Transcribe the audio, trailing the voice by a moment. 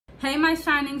Hey my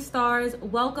shining stars,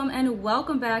 welcome and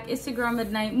welcome back. It's your girl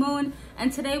Midnight Moon,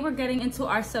 and today we're getting into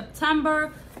our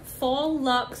September Fall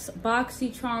Luxe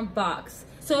Boxycharm box.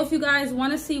 So if you guys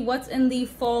want to see what's in the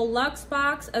Fall Luxe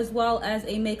box, as well as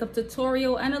a makeup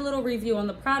tutorial and a little review on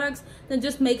the products, then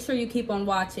just make sure you keep on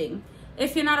watching.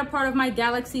 If you're not a part of my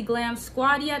Galaxy Glam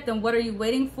squad yet, then what are you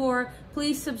waiting for?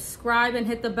 Please subscribe and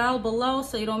hit the bell below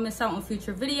so you don't miss out on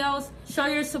future videos. Show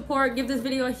your support, give this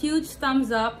video a huge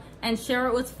thumbs up, and share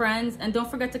it with friends. And don't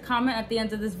forget to comment at the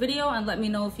end of this video and let me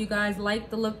know if you guys like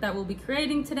the look that we'll be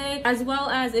creating today, as well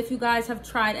as if you guys have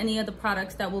tried any of the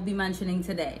products that we'll be mentioning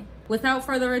today. Without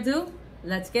further ado,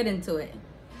 let's get into it.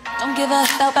 Don't give a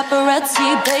about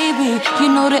paparazzi, baby. You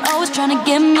know they always trying to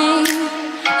get me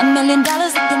 $1 million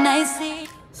looking icy.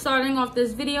 Starting off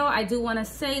this video, I do want to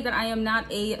say that I am not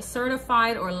a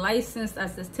certified or licensed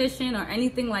esthetician or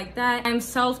anything like that. I'm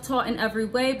self-taught in every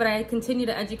way, but I continue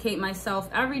to educate myself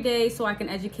every day so I can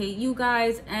educate you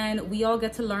guys and we all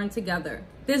get to learn together.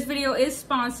 This video is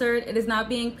sponsored. It is not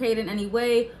being paid in any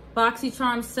way.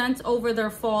 Boxycharm sent over their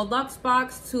Fall Luxe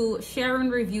box to share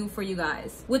and review for you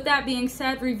guys. With that being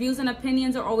said, reviews and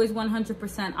opinions are always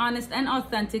 100% honest and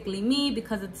authentically me,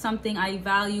 because it's something I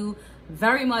value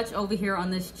very much over here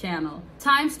on this channel.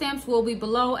 Timestamps will be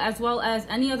below, as well as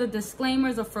any other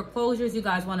disclaimers or foreclosures you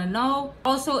guys want to know.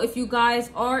 Also, if you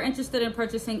guys are interested in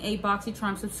purchasing a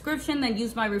Boxycharm subscription, then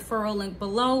use my referral link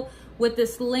below. With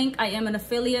this link, I am an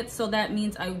affiliate, so that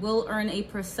means I will earn a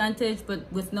percentage,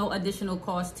 but with no additional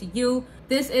cost to you.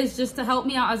 This is just to help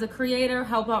me out as a creator,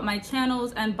 help out my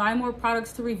channels, and buy more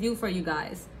products to review for you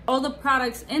guys. All the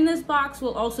products in this box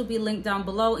will also be linked down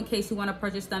below in case you want to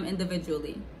purchase them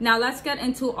individually. Now let's get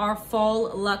into our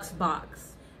Fall Luxe box.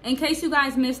 In case you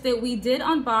guys missed it, we did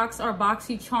unbox our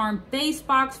Boxycharm base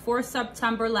box for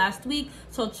September last week,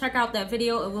 so check out that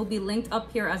video. It will be linked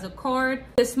up here as a card.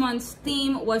 This month's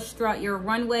theme was Strut Your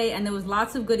Runway, and there was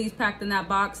lots of goodies packed in that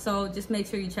box, so just make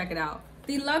sure you check it out.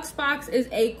 The Luxe box is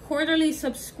a quarterly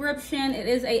subscription. It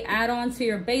is an add-on to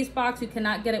your base box. You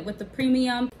cannot get it with the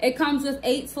premium. It comes with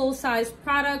 8 full-size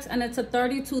products, and it's a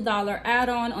 $32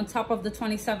 add-on on top of the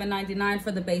 $27.99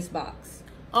 for the base box.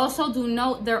 Also, do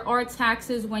note there are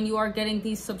taxes when you are getting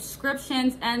these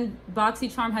subscriptions, and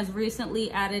Boxycharm has recently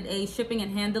added a shipping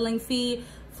and handling fee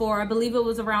for, I believe it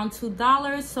was around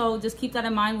 $2, so just keep that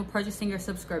in mind when purchasing your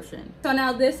subscription. So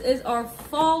now this is our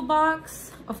fall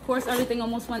box. Of course, everything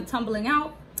almost went tumbling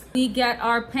out. We get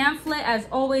our pamphlet. As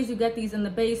always, you get these in the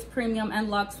base, premium, and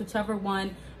luxe, whichever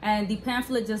one. And the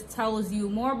pamphlet just tells you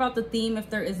more about the theme, if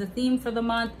there is a theme for the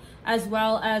month, as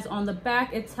well as on the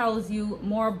back, it tells you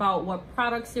more about what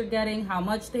products you're getting, how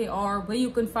much they are, where you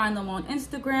can find them on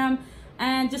Instagram,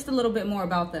 and just a little bit more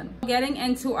about them. Getting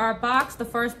into our box, the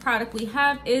first product we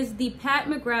have is the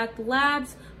McGrath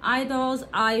Labs Eyedols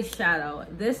Eyeshadow.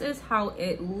 This is how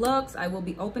it looks. I will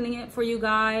be opening it for you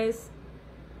guys.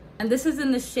 And this is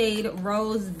in the shade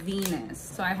Rose Venus.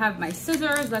 So I have my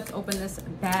scissors. Let's open this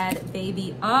bad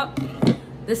baby up.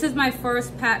 This is my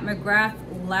first McGrath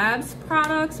Labs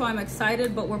product, so I'm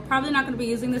excited, but we're probably not going to be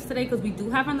using this today because we do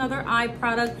have another eye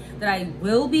product that I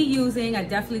will be using. I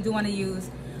definitely do want to use.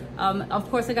 Of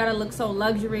course, I gotta look so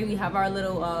luxury. We have our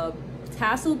little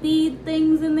tassel bead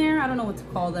things in there. I don't know what to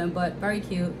call them, but very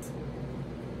cute.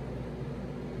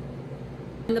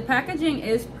 And the packaging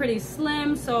is pretty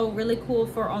slim, so really cool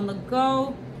for on the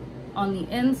go. On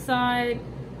the inside,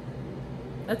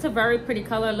 that's a very pretty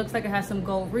color. It looks like it has some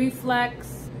gold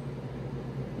reflex.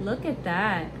 Look at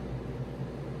that.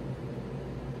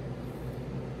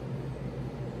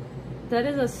 That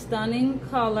is a stunning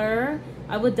color.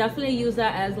 I would definitely use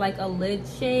that as like a lid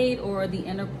shade or the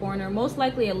inner corner. Most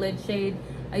likely a lid shade.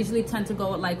 I usually tend to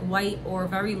go with like white or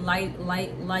very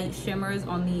light shimmers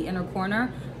on the inner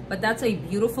corner. But that's a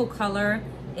beautiful color.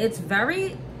 It's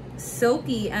very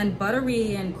silky and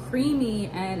buttery and creamy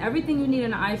and everything you need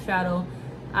in an eyeshadow.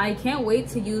 I can't wait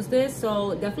to use this,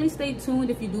 so definitely stay tuned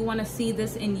if you do want to see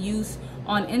this in use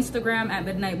on Instagram at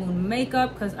Midnight Moon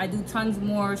Makeup, because I do tons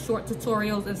more short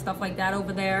tutorials and stuff like that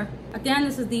over there. Again,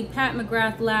 this is the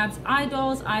McGrath Labs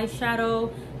Eyedols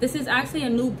Eyeshadow. This is actually a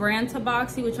new brand to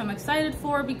Boxy, which I'm excited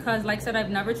for because, like I said, I've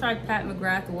never tried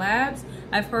McGrath Labs.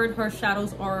 I've heard her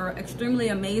shadows are extremely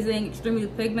amazing, extremely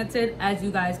pigmented, as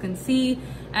you guys can see,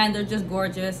 and they're just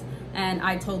gorgeous, and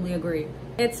I totally agree.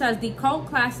 It says the cult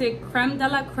classic Creme de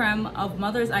la Creme of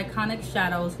Mother's iconic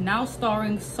shadows, now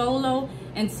starring solo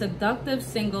and seductive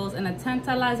singles in a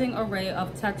tantalizing array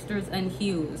of textures and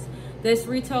hues. This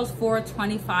retails for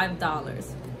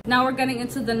 $25. Now we're getting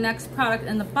into the next product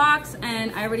in the box,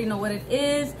 and I already know what it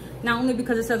is, not only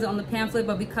because it says it on the pamphlet,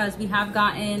 but because we have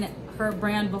gotten her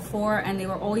brand before, and they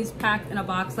were always packed in a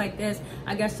box like this,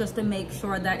 I guess just to make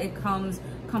sure that it comes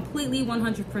completely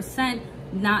 100%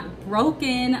 not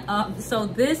broken. So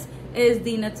this is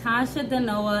the Natasha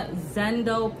Denona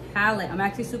Zendo palette. I'm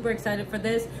actually super excited for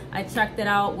this. I checked it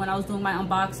out when I was doing my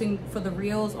unboxing for the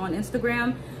reels on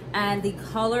Instagram, and the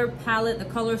color palette, the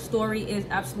color story is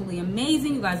absolutely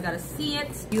amazing. You guys gotta see it.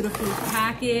 Beautifully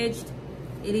packaged.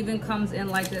 It even comes in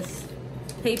like this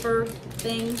paper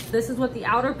thing. This is what the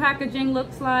outer packaging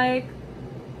looks like.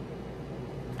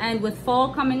 And with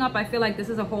fall coming up, I feel like this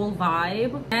is a whole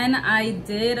vibe. And I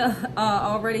did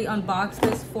already unbox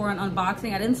this for an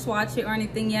unboxing. I didn't swatch it or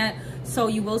anything yet, so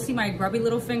you will see my grubby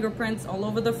little fingerprints all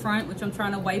over the front, which I'm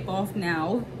trying to wipe off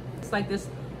now. It's like this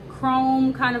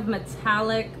chrome kind of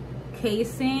metallic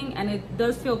casing, and it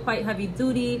does feel quite heavy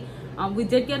duty. We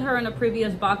did get her in a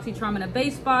previous Boxycharm in a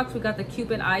base box. We got the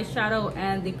Cupid eyeshadow,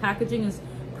 and the packaging is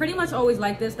pretty much always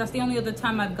like this. That's the only other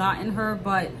time I've gotten her,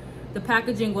 but the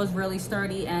packaging was really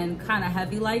sturdy and kind of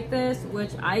heavy like this,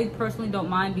 which I personally don't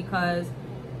mind because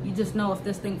you just know if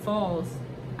this thing falls,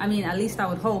 I mean, at least I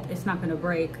would hope it's not gonna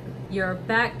break. Your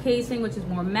back casing, which is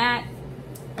more matte,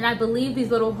 and I believe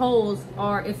these little holes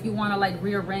are if you want to like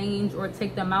rearrange or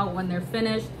take them out when they're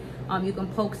finished. You can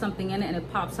poke something in it and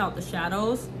it pops out the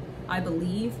shadows, I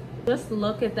believe. Just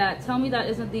look at that. Tell me that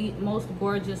isn't the most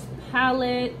gorgeous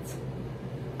palette.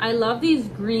 I love these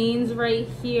greens right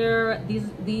here.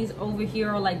 These over here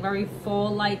are like very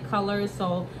fall light colors,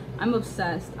 so I'm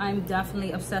obsessed. I'm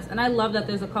definitely obsessed. And I love that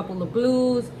there's a couple of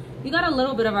blues. You got a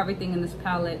little bit of everything in this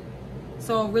palette.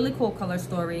 So really cool color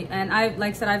story. And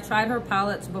like I said, I've tried her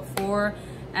palettes before,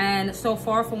 and so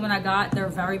far from when I got, they're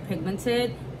very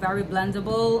pigmented, very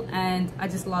blendable, and I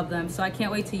just love them. So I can't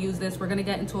wait to use this. We're gonna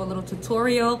get into a little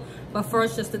tutorial, but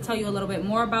first, just to tell you a little bit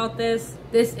more about this.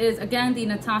 This is, again, the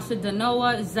Natasha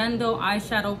Denona Zendo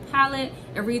eyeshadow palette.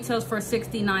 It retails for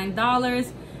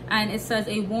 $69, and it says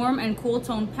a warm and cool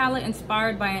tone palette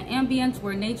inspired by an ambience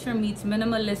where nature meets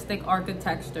minimalistic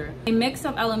architecture. A mix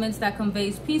of elements that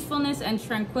conveys peacefulness and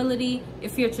tranquility.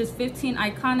 It features 15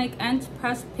 iconic and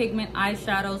pressed pigment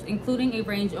eyeshadows, including a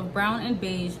range of brown and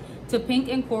beige to pink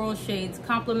and coral shades,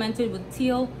 complemented with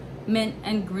teal, mint,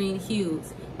 and green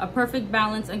hues. A perfect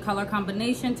balance and color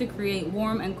combination to create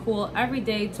warm and cool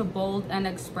everyday to bold and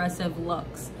expressive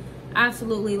looks.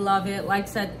 Absolutely love it. Like I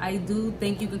said, I do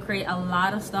think you can create a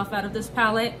lot of stuff out of this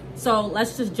palette. So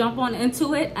let's just jump on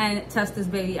into it and test this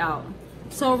baby out.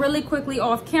 So really quickly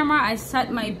off camera, I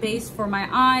set my base for my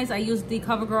eyes. I used the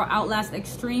CoverGirl Outlast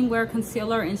Extreme Wear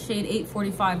Concealer in shade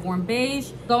 845 Warm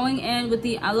Beige. Going in with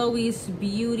the Eloise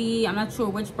Beauty, I'm not sure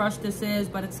which brush this is,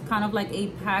 but it's kind of like a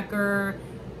Packer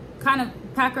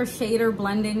shader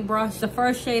blending brush. The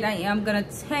first shade I am gonna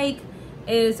take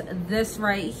is this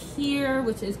right here,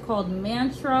 which is called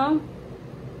Mantra.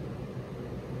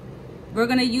 We're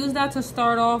gonna use that to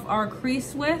start off our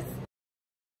crease with.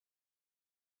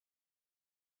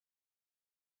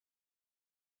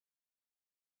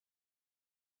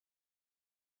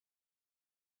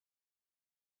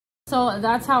 So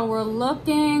that's how we're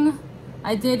looking.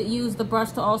 I did use the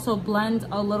brush to also blend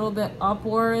a little bit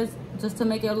upwards just to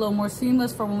make it a little more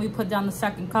seamless for when we put down the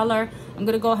second color. I'm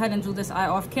gonna go ahead and do this eye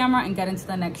off camera and get into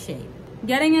the next shade.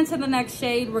 Getting into the next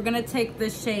shade, we're gonna take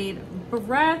this shade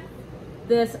McGrath,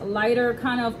 this lighter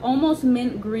kind of almost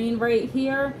mint green right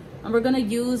here, and we're gonna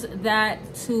use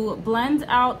that to blend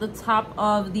out the top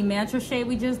of the Mantra shade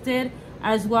we just did,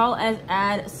 as well as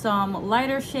add some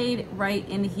lighter shade right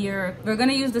in here. We're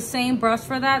gonna use the same brush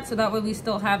for that, so that way we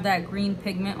still have that green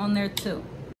pigment on there too.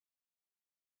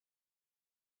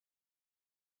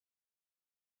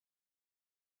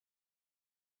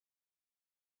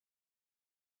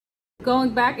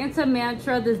 Going back into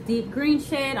Mantra, this deep green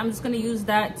shade, I'm just gonna use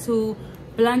that to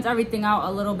blend everything out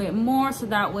a little bit more, so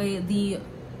that way the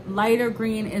lighter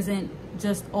green isn't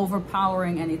just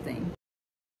overpowering anything.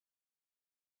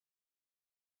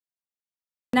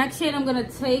 Next shade I'm gonna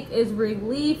take is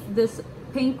Relief, this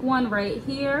pink one right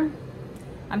here.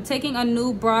 I'm taking a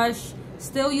new brush,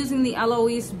 still using the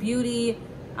Eloise Beauty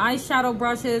eyeshadow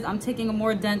brushes. I'm taking a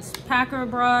more dense Packer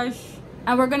brush,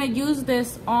 and we're gonna use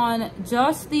this on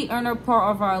just the inner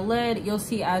part of our lid. You'll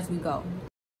see as we go.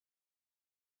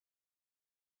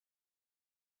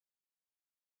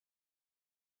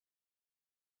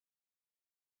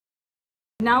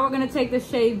 Now we're gonna take the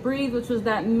shade Breathe, which was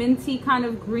that minty kind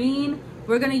of green.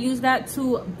 We're gonna use that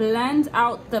to blend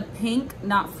out the pink,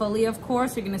 not fully of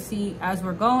course, you're gonna see as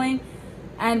we're going.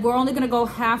 And we're only gonna go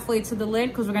halfway to the lid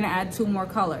because we're gonna add 2 more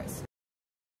colors.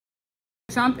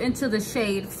 Jump into the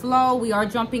shade Flow. We are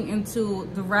jumping into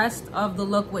the rest of the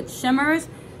look with shimmers.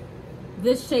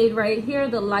 This shade right here,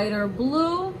 the lighter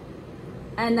blue.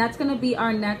 And that's gonna be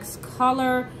our next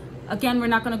color. Again, we're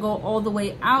not gonna go all the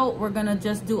way out. We're gonna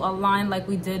just do a line like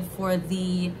we did for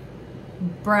the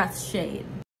Breath shade.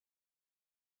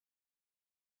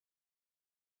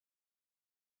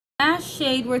 Last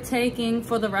shade we're taking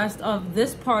for the rest of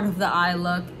this part of the eye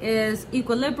look is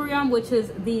Equilibrium, which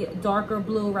is the darker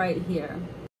blue right here.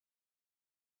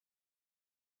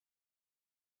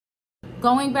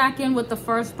 Going back in with the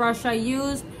first brush I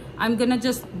used, I'm gonna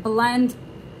just blend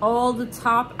all the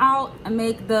top out and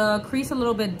make the crease a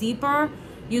little bit deeper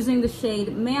using the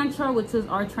shade Mantra, which is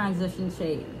our transition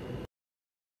shade.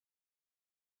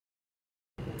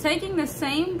 Taking the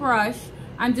same brush,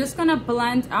 I'm just gonna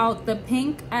blend out the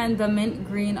pink and the mint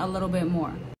green a little bit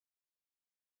more.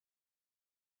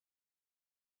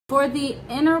 For the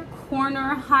inner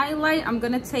corner highlight, I'm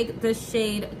gonna take the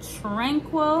shade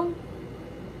Tranquil,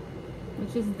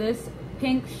 which is this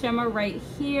pink shimmer right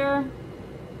here.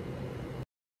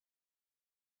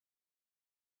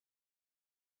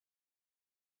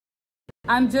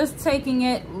 I'm just taking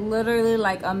it literally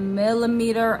like a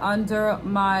millimeter under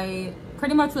my,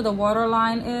 pretty much where the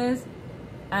waterline is,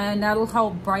 and that'll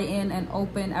help brighten and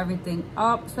open everything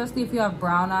up, especially if you have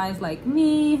brown eyes like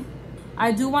me.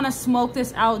 I do want to smoke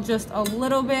this out just a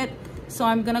little bit, so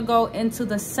I'm gonna go into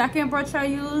the second brush I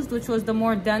used, which was the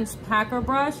more dense packer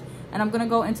brush, and I'm gonna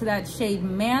go into that shade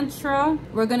Mantra.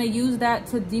 We're gonna use that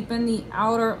to deepen the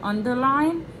outer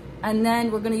underline, and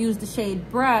then we're gonna use the shade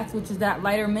Breath, which is that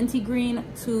lighter minty green,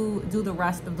 to do the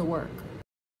rest of the work.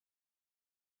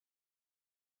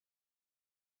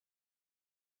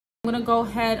 I'm gonna go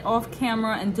ahead off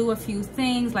camera and do a few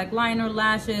things like liner,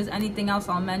 lashes, anything else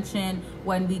I'll mention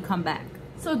when we come back.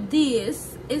 So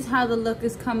this is how the look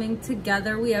is coming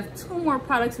together. We have 2 more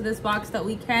products in this box that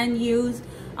we can use,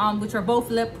 which are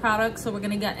both lip products, so we're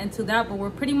gonna get into that, but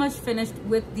we're pretty much finished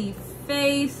with the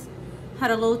face. Had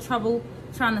a little trouble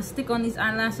trying to stick on these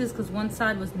eyelashes because one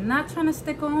side was not trying to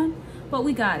stick on, but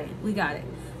we got it.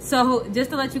 So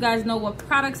just to let you guys know what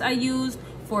products I use.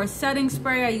 For setting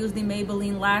spray, I use the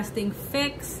Maybelline Lasting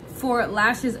Fix. For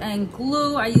lashes and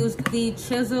glue, I used the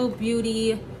Chisel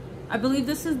Beauty. I believe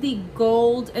this is the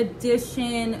gold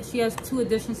edition. She has 2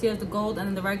 editions. She has the gold and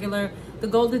then the regular. The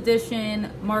gold edition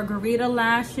Margarita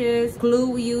lashes. Glue,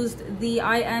 we used the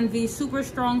INV Super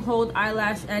Stronghold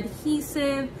Eyelash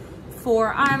Adhesive.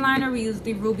 For eyeliner, we used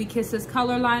the Ruby Kisses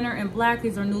color liner in black.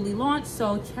 These are newly launched,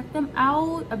 so check them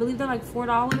out. I believe they're like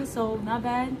 $4, so not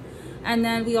bad. And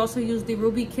then we also use the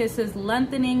Ruby Kisses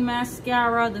Lengthening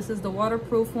Mascara. This is the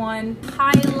waterproof one.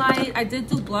 Highlight, I did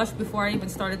do blush before I even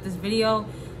started this video.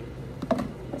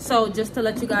 So just to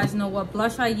let you guys know what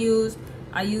blush I used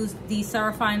the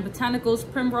Seraphine Botanicals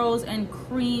Primrose and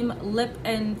Cream Lip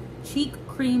and Cheek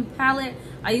Cream Palette.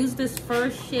 I used this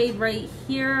first shade right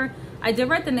here. I did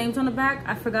write the names on the back.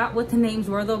 I forgot what the names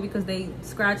were though because they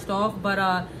scratched off, but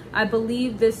I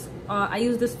believe this, I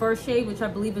used this first shade, which I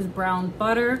believe is Brown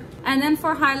Butter. And then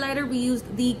for highlighter, we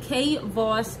used the K.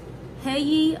 Voss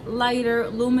Hey Lighter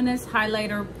Luminous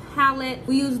Highlighter Palette.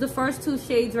 We used the first 2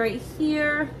 shades right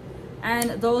here,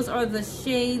 and those are the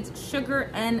shades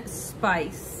Sugar and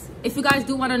Spice. If you guys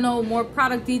do want to know more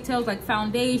product details like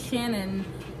foundation and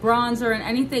bronzer and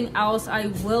anything else, I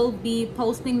will be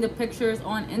posting the pictures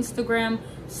on Instagram,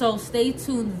 so stay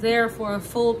tuned there for a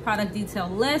full product detail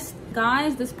list.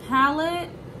 Guys, this palette,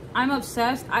 I'm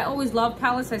obsessed. I always love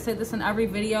palettes. I say this in every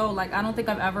video. Like, I don't think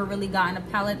I've ever really gotten a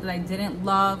palette that I didn't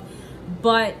love,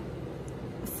 but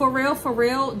for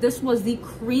real, this was the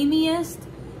creamiest,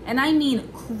 and I mean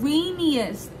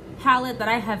creamiest palette that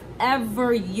I have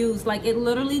ever used. Like, it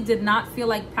literally did not feel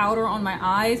like powder on my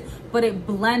eyes, but it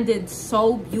blended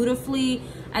so beautifully,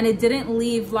 and it didn't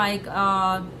leave like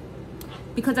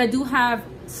because I do have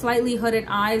slightly hooded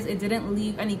eyes, it didn't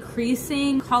leave any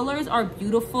creasing. Colors are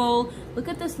beautiful. Look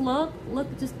at this look.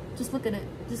 Just look at it.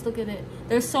 Just look at it.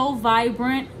 They're so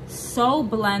vibrant, so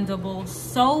blendable,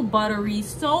 so buttery,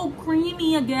 so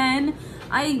creamy again.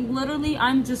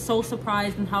 I'm just so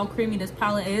surprised in how creamy this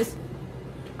palette is.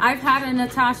 I've had a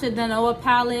Natasha Denona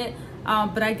palette,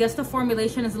 but I guess the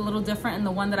formulation is a little different, and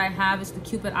the one that I have is the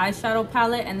Cupid eyeshadow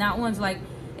palette, and that one's like,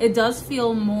 it does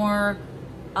feel more,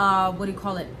 what do you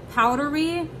call it,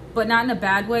 powdery, but not in a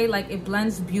bad way. Like, it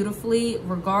blends beautifully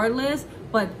regardless.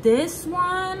 But this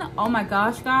one, oh my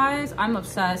gosh, guys, I'm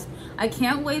obsessed. I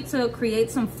can't wait to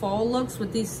create some fall looks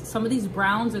with some of these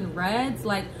browns and reds.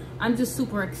 Like, I'm just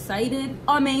super excited.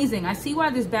 Amazing. I see why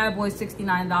this bad boy is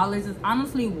 $69. It's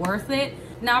honestly worth it.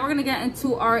 Now we're gonna get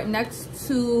into our next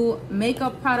 2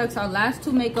 makeup products, our last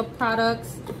 2 makeup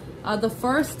products. The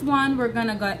first one we're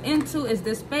gonna get into is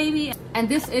this baby, and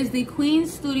this is the Qveen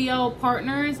Studio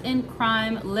Partners in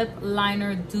Crime Lip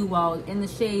Liner Duo in the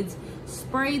shades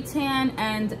Spray Tan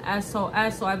and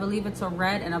SOS, so I believe it's a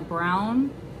red and a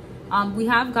brown. We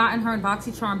have gotten her in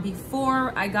Boxycharm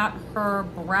before. I got her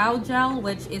brow gel,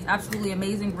 which is absolutely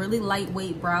amazing, really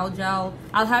lightweight brow gel.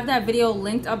 I'll have that video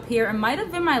linked up here. It might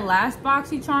have been my last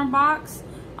Boxycharm box.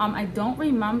 I don't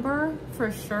remember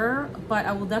for sure, but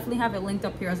I will definitely have it linked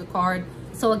up here as a card.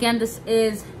 So again, this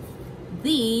is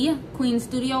the Qveen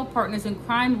Studio Partners in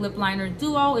Crime Lip Liner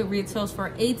Duo. It retails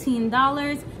for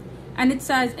 $18, and it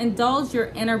says, indulge your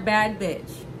inner bad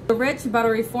bitch. The rich,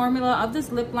 buttery formula of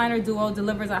this lip liner duo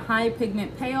delivers a high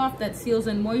pigment payoff that seals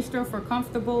in moisture for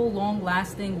comfortable,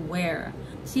 long-lasting wear.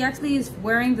 She actually is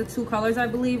wearing the two colors, I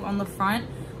believe, on the front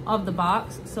of the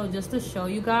box. So just to show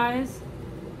you guys.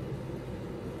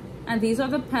 And these are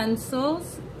the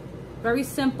pencils. Very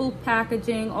simple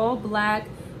packaging, all black.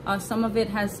 Some of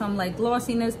it has some like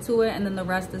glossiness to it, and then the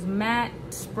rest is matte.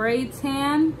 Spray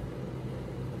Tan.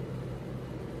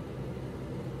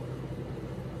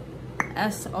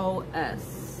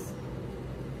 SOS.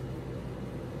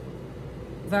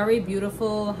 Very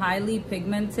beautiful, highly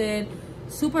pigmented,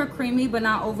 super creamy but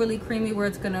not overly creamy where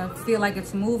it's gonna feel like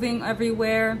it's moving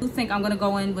everywhere. I think I'm gonna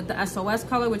go in with the SOS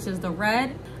color, which is the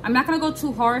red. I'm not gonna go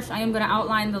too harsh. I am gonna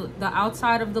outline the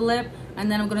outside of the lip, and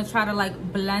then I'm gonna try to like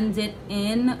blend it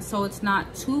in so it's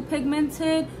not too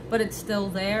pigmented but it's still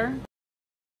there.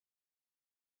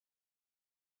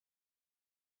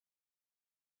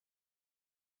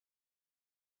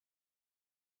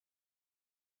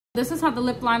 This is how the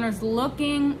lip liner is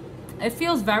looking. It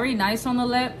feels very nice on the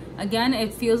lip. Again,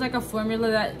 it feels like a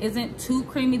formula that isn't too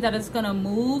creamy that it's gonna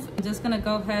move. I'm just gonna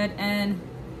go ahead and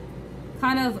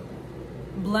kind of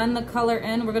blend the color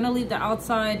in. We're gonna leave the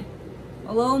outside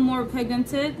a little more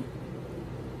pigmented.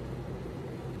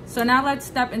 So now let's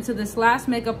step into this last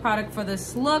makeup product for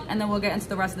this look, and then we'll get into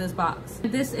the rest of this box.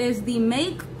 This is the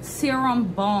Make Serum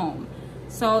Balm.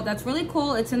 So that's really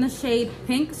cool. It's in the shade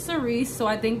Pink Cerise. So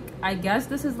I guess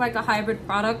this is like a hybrid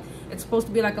product. It's supposed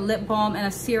to be like a lip balm and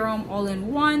a serum all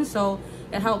in one. So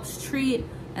it helps treat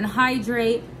and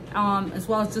hydrate, as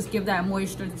well as just give that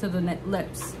moisture to the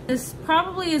lips. This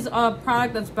probably is a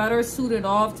product that's better suited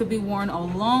off to be worn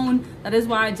alone. That is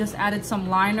why I just added some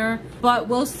liner, but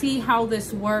we'll see how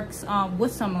this works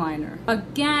with some liner.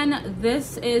 Again,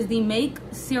 this is the Make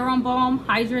Serum Balm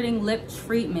Hydrating Lip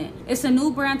Treatment. It's a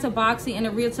new brand to Boxy, and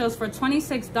it retails for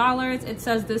 $26. It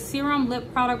says the serum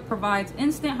lip product provides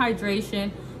instant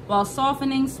hydration while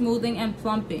softening, smoothing, and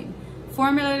plumping.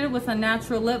 Formulated with a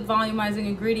natural lip volumizing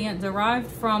ingredient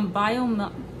derived from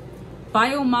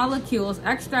biomolecules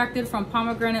extracted from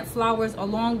pomegranate flowers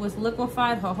along with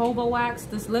liquefied jojoba wax,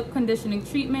 this lip conditioning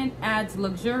treatment adds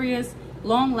luxurious,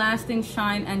 long-lasting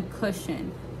shine and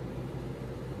cushion.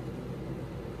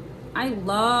 I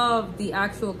love the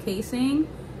actual casing.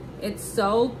 It's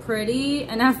so pretty,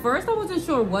 and at first I wasn't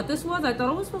sure what this was. I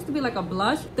thought it was supposed to be like a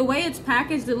blush. The way it's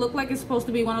packaged, it looked like it's supposed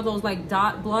to be one of those like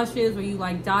dot blushes where you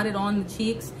like dot it on the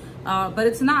cheeks, but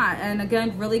it's not. And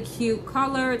again, really cute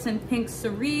color. It's in Pink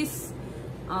Cerise.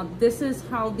 This is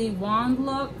how the wand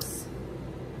looks.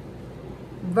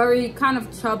 Very kind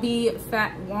of chubby,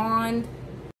 fat wand.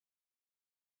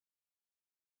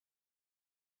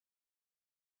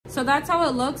 So that's how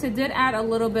it looks. It did add a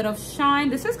little bit of shine.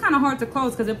 This is kind of hard to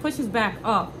close because it pushes back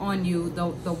up on you,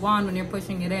 the wand, when you're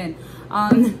pushing it in.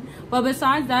 But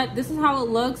besides that, this is how it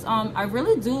looks. I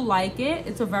really do like it.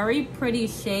 It's a very pretty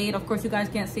shade. Of course, you guys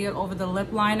can't see it over the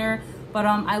lip liner, but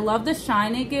I love the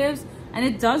shine it gives. And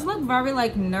it does look very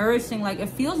like nourishing. Like it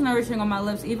feels nourishing on my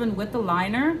lips even with the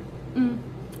liner.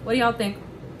 What do y'all think?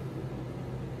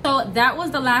 So that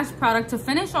was the last product to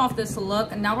finish off this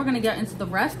look, and now we're going to get into the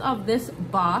rest of this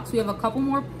box. We have a couple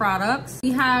more products.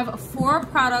 We have 4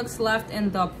 products left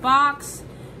in the box.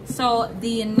 So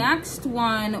the next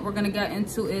one we're going to get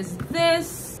into is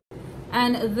this,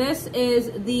 and this is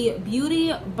the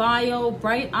Beauty Bio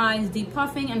Bright Eyes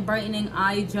Depuffing and Brightening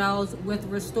Eye Gels with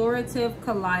Restorative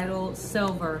Colloidal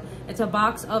Silver. It's a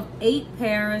box of 8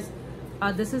 pairs.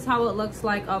 This is how it looks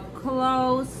like up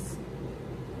close.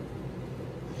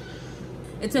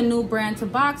 It's a new brand to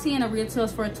Boxy, and it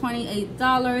retails for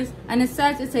 $28. And it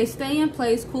says it's a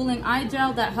stay-in-place cooling eye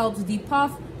gel that helps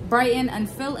depuff, brighten, and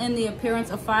fill in the appearance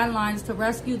of fine lines to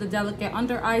rescue the delicate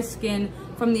under-eye skin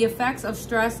from the effects of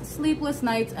stress, sleepless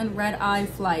nights, and red-eye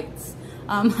flights.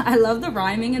 I love the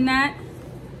rhyming in that.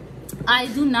 I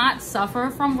do not suffer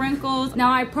from wrinkles.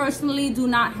 Now, I personally do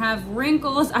not have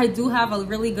wrinkles. I do have a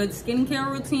really good skincare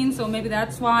routine, so maybe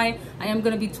that's why I am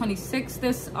going to be 26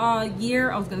 this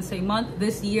year. I was going to say month,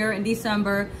 this year in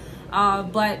December.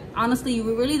 But honestly,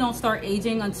 you really don't start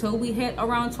aging until we hit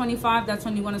around 25. That's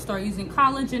when you want to start using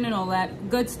collagen and all that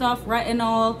good stuff.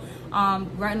 Retinol.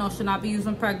 Retinol should not be used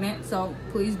when pregnant, so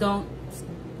please don't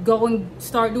go and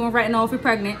start doing retinol if you're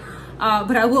pregnant.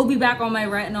 But I will be back on my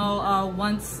retinol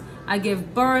once I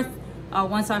give birth,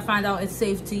 once I find out it's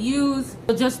safe to use.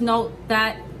 So just note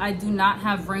that I do not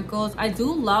have wrinkles. I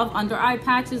do love under eye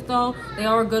patches though. They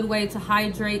are a good way to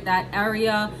hydrate that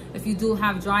area if you do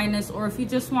have dryness, or if you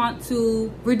just want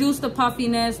to reduce the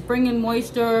puffiness, bring in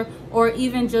moisture, or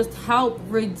even just help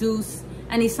reduce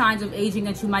any signs of aging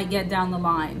that you might get down the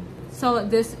line. So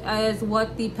this is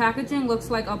what the packaging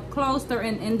looks like up close. They're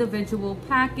in individual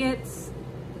packets.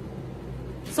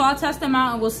 So I'll test them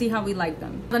out and we'll see how we like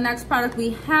them. The next product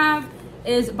we have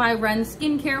is by Ren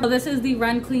Skincare. So this is the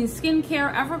Ren Clean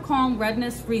Skincare Evercalm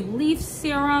Redness Relief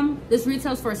Serum. This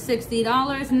retails for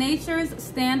 $60. Nature's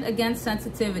Stand Against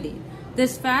Sensitivity.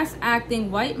 This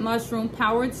fast-acting white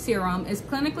mushroom-powered serum is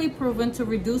clinically proven to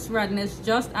reduce redness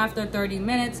just after 30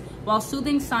 minutes while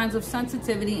soothing signs of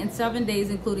sensitivity in 7 days,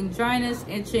 including dryness,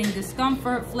 itching,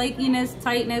 discomfort, flakiness,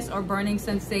 tightness, or burning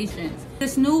sensations.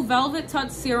 This new Velvet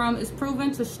Touch Serum is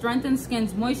proven to strengthen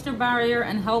skin's moisture barrier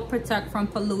and help protect from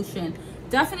pollution.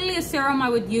 Definitely a serum I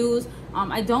would use.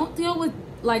 I don't deal with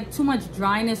like too much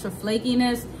dryness or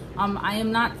flakiness. I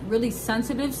am not really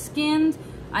sensitive skinned.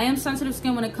 I am sensitive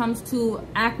skin when it comes to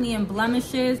acne and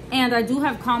blemishes, and I do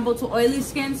have combo to oily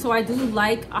skin, so I do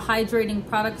like a hydrating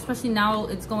product, especially now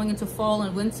it's going into fall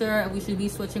and winter and we should be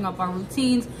switching up our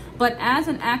routines. But as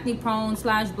an acne prone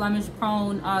 / blemish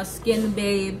prone skin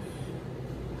babe,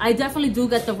 I definitely do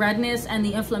get the redness and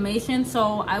the inflammation,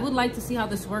 so I would like to see how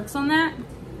this works on that.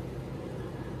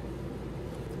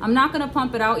 I'm not going to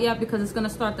pump it out yet because it's going to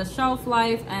start the shelf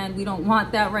life and we don't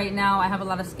want that right now. I have a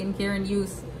lot of skincare in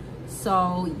use.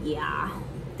 So yeah,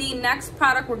 the next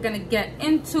product we're gonna get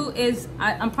into is,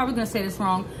 I'm probably gonna say this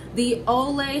wrong, the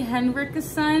Ole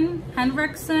Henriksen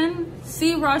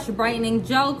Sea Rush Brightening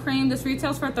Gel Cream. This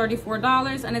retails for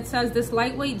 $34 and it says this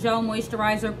lightweight gel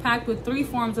moisturizer packed with 3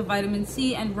 forms of vitamin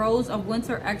C and rows of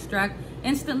winter extract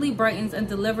instantly brightens and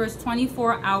delivers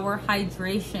 24-hour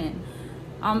hydration.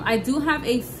 I do have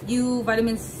a few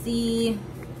vitamin C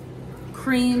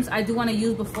creams I do want to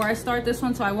use before I start this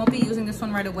one, so I won't be using this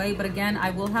one right away, but again, I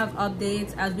will have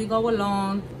updates as we go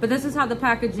along. But this is how the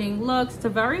packaging looks. It's a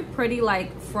very pretty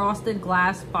like frosted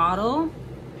glass bottle.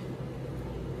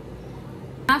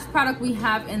 Last product we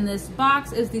have in this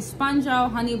box is the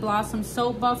Spongelle Honey Blossom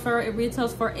Soap Buffer. It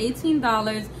retails for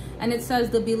 $18 and it says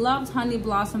the beloved honey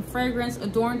blossom fragrance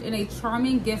adorned in a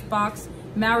charming gift box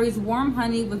marries warm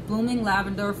honey with blooming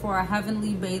lavender for a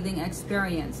heavenly bathing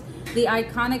experience. The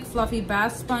iconic fluffy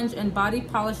bath sponge and body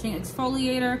polishing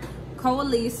exfoliator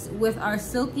coalesce with our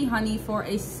silky honey for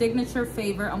a signature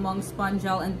favorite among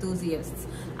Spongelle enthusiasts.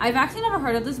 I've actually never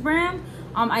heard of this brand.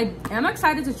 I am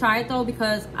excited to try it though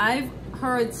because I've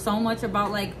heard so much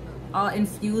about like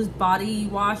infused body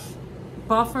wash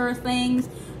buffer things,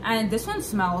 and this one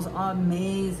smells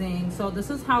amazing. So this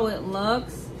is how it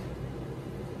looks.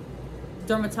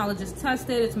 Dermatologist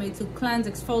tested. It's made to cleanse,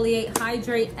 exfoliate,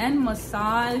 hydrate, and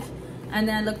massage. And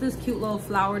then look at this cute little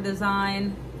flower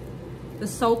design. The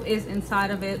soap is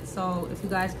inside of it, so if you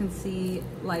guys can see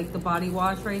like the body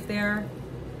wash right there.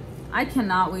 I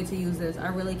cannot wait to use this. I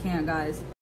really can't, guys.